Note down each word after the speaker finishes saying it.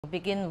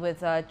Begin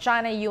with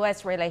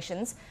China-US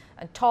relations.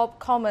 And top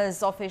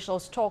commerce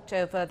officials talked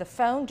over the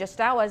phone just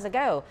hours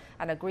ago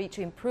and agreed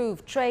to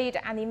improve trade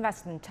and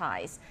investment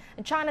ties.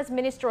 And China's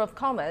Minister of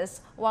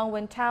Commerce, Wang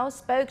Wentao,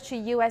 spoke to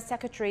US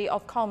Secretary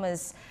of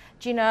Commerce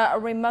Gina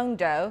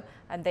Raimondo,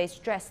 and they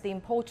stressed the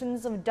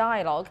importance of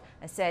dialogue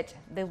and said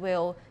they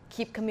will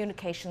keep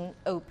communication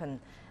open.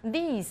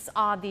 These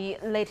are the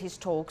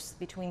latest talks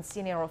between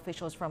senior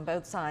officials from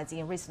both sides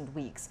in recent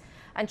weeks.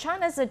 And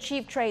China's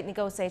chief trade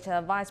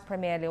negotiator, Vice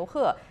Premier Liu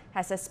He,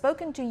 has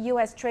spoken to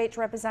U.S. Trade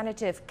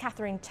Representative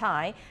Catherine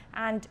Tai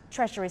and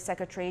Treasury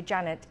Secretary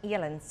Janet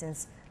Yellen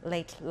since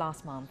late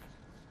last month.